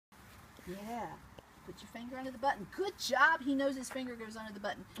Yeah. Put your finger under the button. Good job. He knows his finger goes under the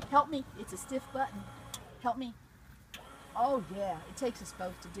button. Help me. It's a stiff button. Help me. Oh, yeah. It takes us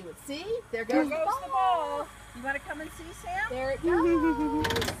both to do it. See? There goes the ball. You want to come and see, Sam? There it goes.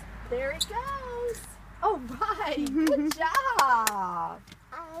 There it goes. All right. Good job.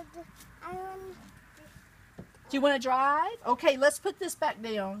 Do you want to drive? Okay, let's put this back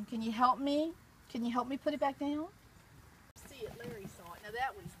down. Can you help me? Can you help me put it back down? See it, Larry saw it. Now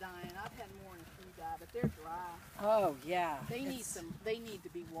that one's dying. I've had more than a few die, but they're dry. Oh yeah. They need some. They need to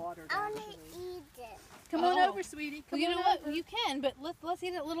be watered. I want to eat it. Come on over, sweetie. Come you on know what? over. You can, but let's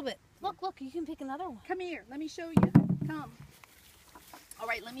eat it a little bit. Look, you can pick another one. Come here. Let me show you. Come. All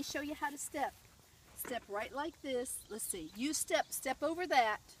right. Let me show you how to step. Step right like this. Let's see. You step over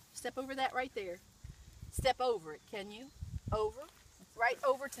that. Step over that right there. Step over it. Can you? Over. Right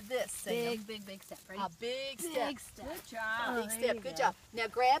over to this, Sam. Big step. Right? A big step. Big step. Good job. Big step. Good job. Now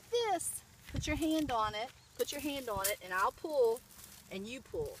grab this. Put your hand on it. Put your hand on it, and I'll pull, and you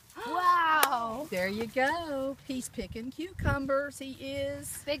pull. Wow. There you go. He's picking cucumbers. He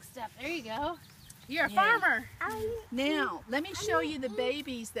is. Big step. There you go. You're a Yeah. farmer. Now, let me show you the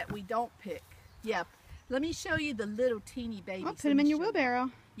babies that we don't pick. Yep. Let me show you the little teeny babies. Well, put them in your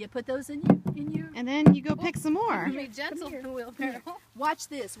wheelbarrow. Yeah, put those in your. And then you go pick some more. Be gentle in the wheelbarrow. Watch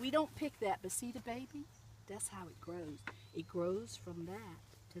this. We don't pick that, but see the baby? That's how it grows. It grows from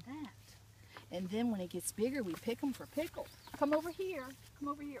that to that. And then when it gets bigger, we pick them for pickles. Come over here. Come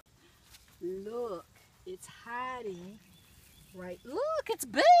over here. Look, it's hiding. Right. Look, it's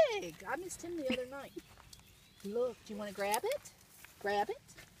big. I missed him the other night. Look, do you want to grab it? Grab it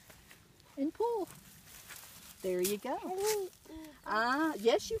and pull. There you go.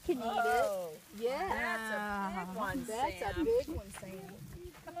 Yes, you can eat it. Yeah. That's a big one, That's Sam. a big one, Sam.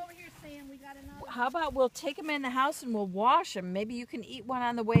 Come over here, Sam. We got another. How about we'll take them in the house and we'll wash them? Maybe you can eat one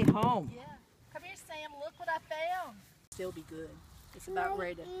on the way home. Yeah. Come here, Sam. Look what I found. Still be good. It's about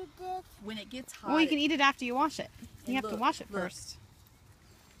ready to. When it gets hot. Well, you can eat it after you wash it. You have to wash it look. first.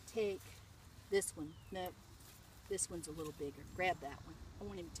 Take this one. No, this one's a little bigger. Grab that one. I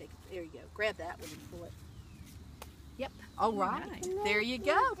want him to take it. There you go. Grab that one and pull it. Yep. All right. There you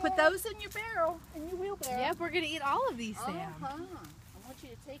go. Put those in your barrel, in your wheelbarrow. Yep, we're gonna eat all of these, Sam. I want you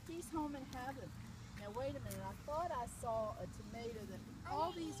to take these home and have them. Now wait a minute. I thought I saw a tomato that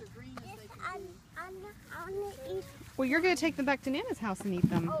all these are green as they can be. I want to eat. Well, you're going to take them back to Nana's house and eat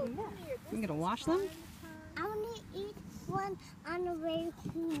them. Oh, come here. You're going to wash them? I want to eat one on the way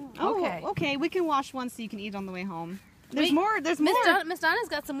home. Oh, Okay. okay. We can wash one so you can eat on the way home. There's more. There's more. Miss Donna's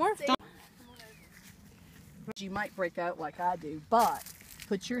got some more. You might break out like I do, but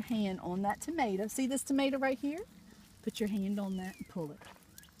put your hand on that tomato. See this tomato right here? Put your hand on that and pull it.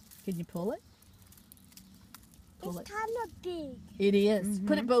 Can you pull it? Pull It's it. kind of big. It is.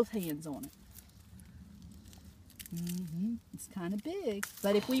 Put it both hands on it. It's kind of big,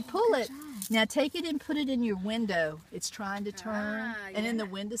 but if we pull it, now take it and put it in your window. It's trying to turn, and in the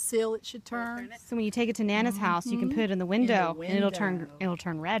windowsill it should turn. So when you take it to Nana's house, you can put it in the window, and it'll window.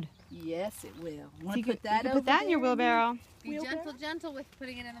 turn red. Yes, it will. So Want you to can put that put that in your wheelbarrow. Be gentle with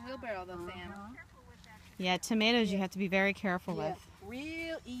putting it in the wheelbarrow, though, Sam. Yeah, tomatoes you have to be very careful Yeah, with.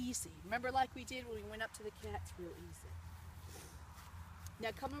 real easy. Remember like we did when we went up to the cats, real easy. Now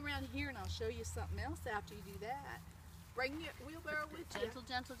come around here and I'll show you something else after you do that. Bring your wheelbarrow with you. Gentle.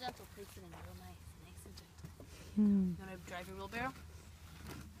 Place it in real nice and gentle. Hmm. You want to drive your wheelbarrow?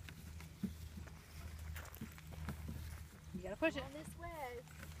 You gotta push it. On this way.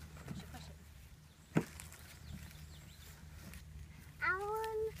 Push it. I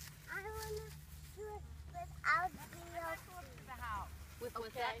want to do it without the house. With Okay.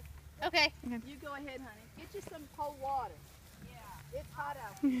 that? Okay. You go ahead, honey. Get you some cold water. Yeah. It's hot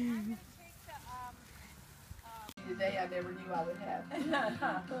out. Today I never knew I would have.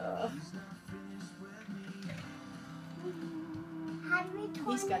 How do we turn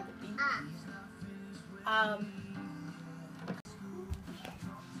He's got the beat.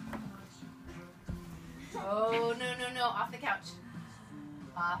 Oh, no. Off the couch.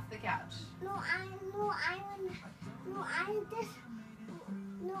 Off the couch. I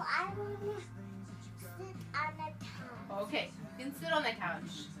want to sit on the couch. Okay. You can sit on the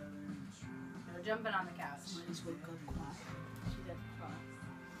couch. We're jumping on the couch. She's woke up quiet. She doesn't cry.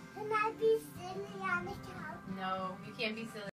 Can I be sitting on the couch? No, you can't be silly.